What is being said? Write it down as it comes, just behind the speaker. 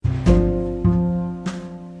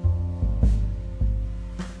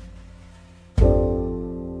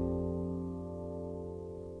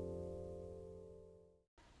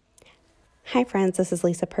Hi friends, this is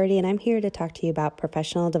Lisa Purdy and I'm here to talk to you about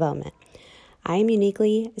professional development. I am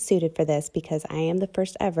uniquely suited for this because I am the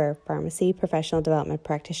first ever pharmacy professional development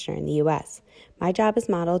practitioner in the U.S. My job is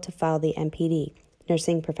modeled to follow the NPD,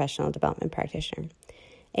 Nursing Professional Development Practitioner.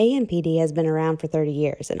 ANPD has been around for 30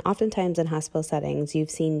 years, and oftentimes in hospital settings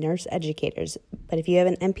you've seen nurse educators, but if you have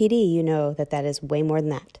an NPD, you know that is way more than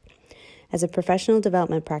that. As a professional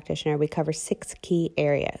development practitioner, we cover 6 key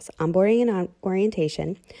areas: onboarding and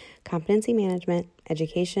orientation, competency management,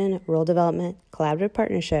 education, role development, collaborative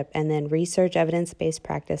partnership, and then research, evidence-based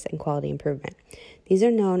practice, and quality improvement. These are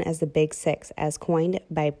known as the Big 6, as coined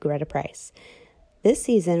by Greta Price. This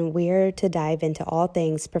season, we are to dive into all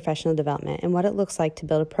things professional development and what it looks like to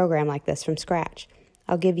build a program like this from scratch.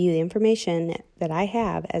 I'll give you the information that I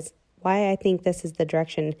have as why I think this is the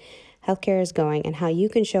direction healthcare is going and how you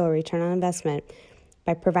can show a return on investment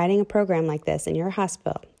by providing a program like this in your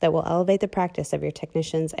hospital that will elevate the practice of your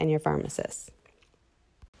technicians and your pharmacists.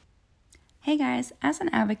 Hey guys, as an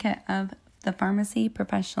advocate of the pharmacy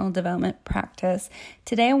professional development practice,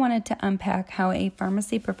 today I wanted to unpack how a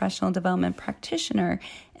pharmacy professional development practitioner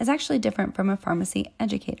is actually different from a pharmacy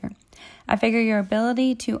educator. I figure your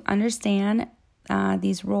ability to understand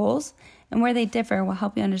these roles and where they differ will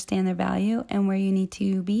help you understand their value and where you need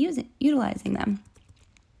to be utilizing them.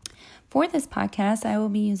 For this podcast, I will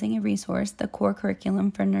be using a resource, the Core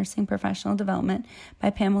Curriculum for Nursing Professional Development by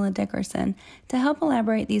Pamela Dickerson, to help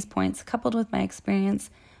elaborate these points, coupled with my experience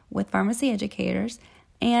with pharmacy educators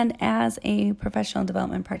and as a professional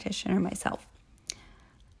development practitioner myself.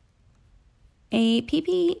 A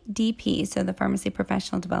PPDP, so the Pharmacy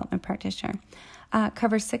Professional Development Practitioner,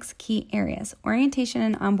 covers 6 key areas: orientation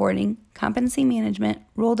and onboarding, competency management,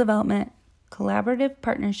 role development, collaborative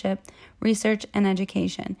partnership, research, and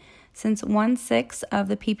education. Since 1/6 of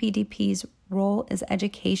the PPDP's role is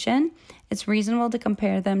education, it's reasonable to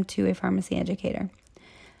compare them to a pharmacy educator.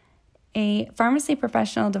 A pharmacy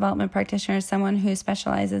professional development practitioner is someone who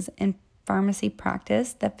specializes in pharmacy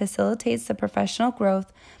practice that facilitates the professional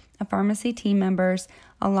growth of pharmacy team members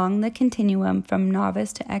along the continuum from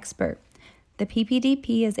novice to expert. The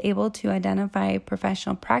PPDP is able to identify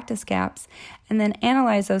professional practice gaps and then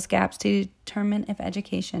analyze those gaps to determine if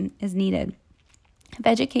education is needed. If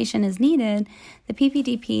education is needed, the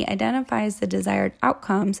PPDP identifies the desired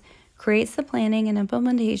outcomes, creates the planning and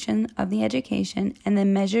implementation of the education, and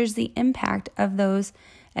then measures the impact of those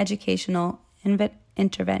educational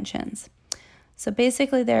interventions. So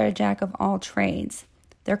basically, they're a jack of all trades.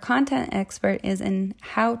 Their content expert is in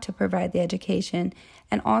how to provide the education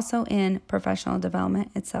and also in professional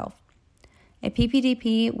development itself. A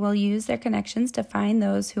PPDP will use their connections to find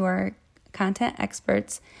those who are content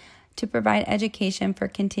experts to provide education for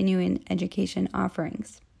continuing education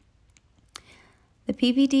offerings. The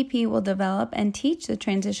PPDP will develop and teach the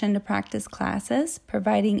transition to practice classes,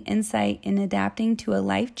 providing insight in adapting to a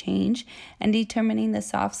life change and determining the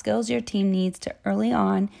soft skills your team needs to early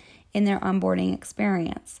on in their onboarding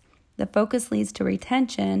experience. The focus leads to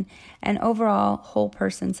retention and overall whole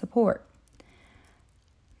person support.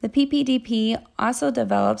 The PPDP also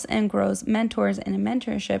develops and grows mentors in a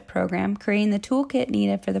mentorship program, creating the toolkit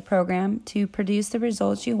needed for the program to produce the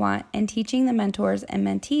results you want and teaching the mentors and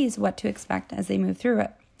mentees what to expect as they move through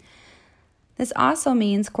it. This also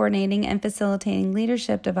means coordinating and facilitating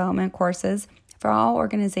leadership development courses for all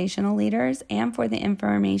organizational leaders and for the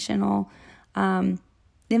informal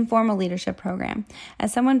leadership program.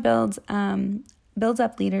 As someone builds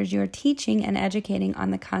up leaders, you are teaching and educating on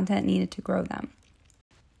the content needed to grow them.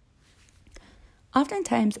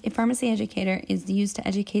 Oftentimes, a pharmacy educator is used to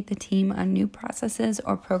educate the team on new processes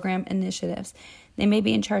or program initiatives. They may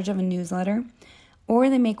be in charge of a newsletter, or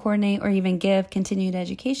they may coordinate or even give continued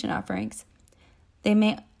education offerings. They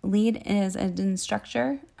may lead as an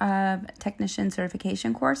instructor of technician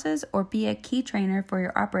certification courses or be a key trainer for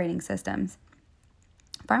your operating systems.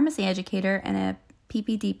 Pharmacy educator and a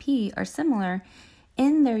PPDP are similar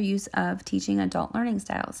in their use of teaching adult learning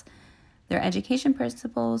styles, their education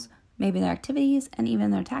principles, maybe their activities, and even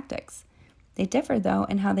their tactics. They differ, though,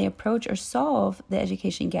 in how they approach or solve the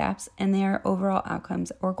education gaps and their overall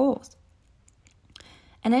outcomes or goals.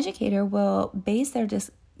 An educator will base their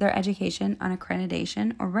education on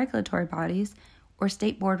accreditation or regulatory bodies or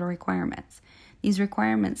state board requirements. These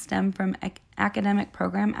requirements stem from academic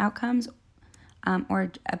program outcomes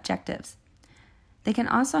or objectives. They can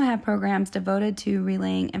also have programs devoted to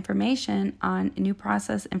relaying information on new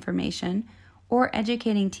process information or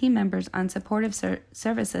educating team members on supportive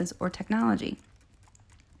services or technology.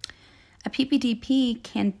 A PPDP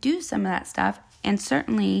can do some of that stuff and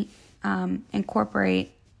certainly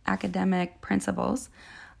incorporate academic principles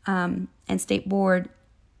and state board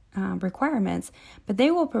requirements, but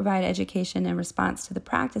they will provide education in response to the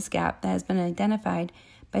practice gap that has been identified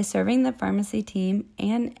by serving the pharmacy team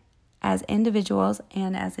and as individuals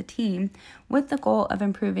and as a team with the goal of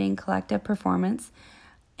improving collective performance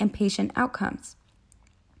and patient outcomes.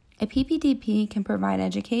 A PPDP can provide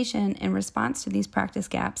education in response to these practice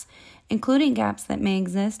gaps, including gaps that may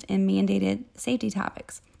exist in mandated safety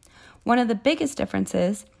topics. One of the biggest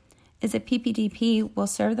differences is that PPDP will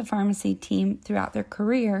serve the pharmacy team throughout their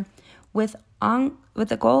career with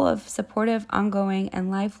the goal of supportive, ongoing, and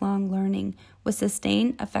lifelong learning with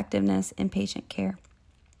sustained effectiveness in patient care.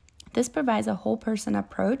 This provides a whole person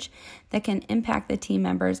approach that can impact the team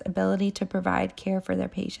members' ability to provide care for their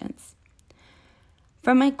patients.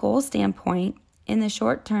 From a goal standpoint, in the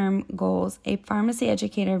short-term goals, a pharmacy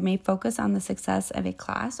educator may focus on the success of a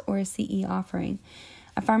class or a CE offering.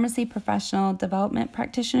 A pharmacy professional development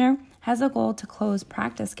practitioner has a goal to close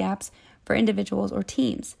practice gaps for individuals or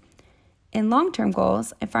teams. In long-term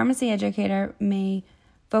goals, a pharmacy educator may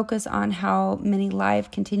focus on how many live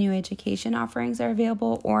continuing education offerings are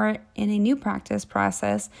available, or in a new practice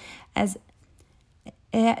process, as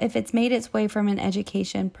if it's made its way from an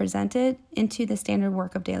education presented into the standard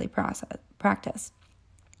work of daily practice.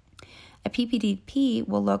 A PPDP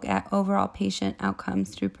will look at overall patient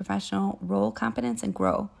outcomes through professional role competence and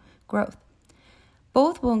growth.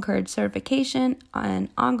 Both will encourage certification and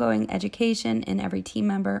ongoing education in every team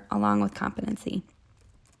member, along with competency.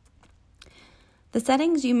 The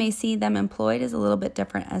settings you may see them employed is a little bit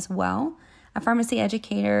different as well. A pharmacy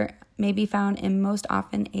educator may be found in most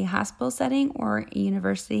often a hospital setting or a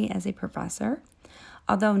university as a professor.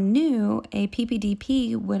 Although new, a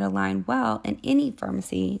PPDP would align well in any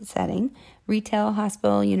pharmacy setting, retail,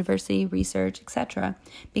 hospital, university, research, etc.,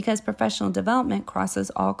 because professional development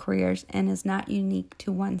crosses all careers and is not unique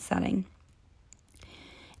to one setting.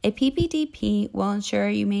 A PPDP will ensure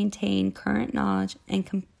you maintain current knowledge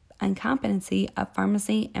and competency of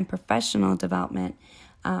pharmacy and professional development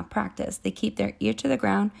practice. They keep their ear to the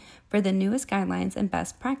ground for the newest guidelines and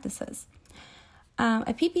best practices.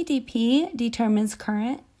 A PPDP determines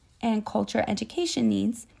current and culture education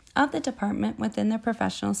needs of the department within their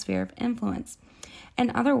professional sphere of influence.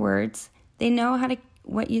 In other words, they know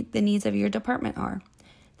the needs of your department are.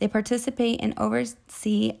 They participate and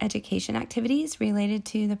oversee education activities related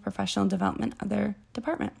to the professional development of their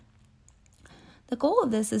department. The goal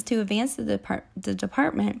of this is to advance the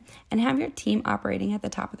department and have your team operating at the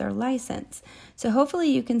top of their license. So hopefully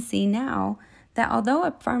you can see now that although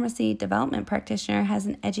a pharmacy development practitioner has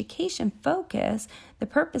an education focus, the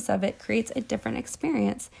purpose of it creates a different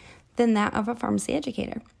experience than that of a pharmacy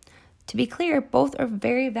educator. To be clear, both are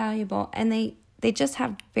very valuable, and they just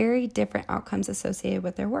have very different outcomes associated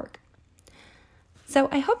with their work. So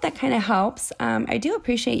I hope that kind of helps. I do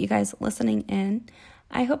appreciate you guys listening in.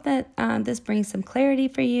 I hope that this brings some clarity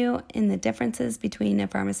for you in the differences between a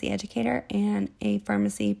pharmacy educator and a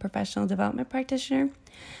pharmacy professional development practitioner.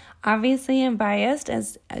 Obviously, I'm biased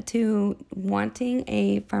as to wanting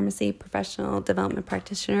a pharmacy professional development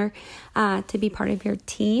practitioner to be part of your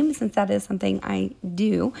team, since that is something I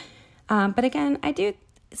do. But again, I do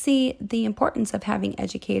see the importance of having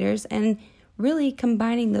educators and really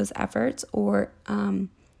combining those efforts, or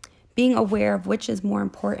being aware of which is more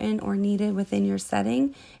important or needed within your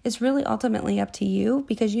setting is really ultimately up to you,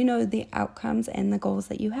 because you know the outcomes and the goals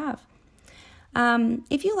that you have.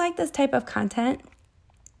 If you like this type of content,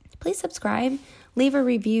 please subscribe, leave a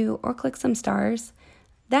review, or click some stars.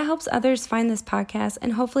 That helps others find this podcast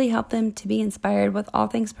and hopefully help them to be inspired with all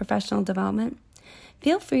things professional development.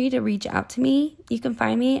 Feel free to reach out to me. You can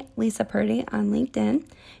find me, Lisa Purdy, on LinkedIn.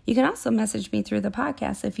 You can also message me through the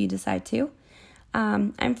podcast if you decide to.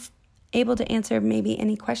 I'm able to answer maybe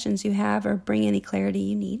any questions you have or bring any clarity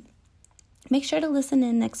you need. Make sure to listen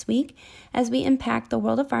in next week as we impact the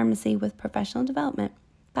world of pharmacy with professional development.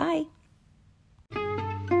 Bye.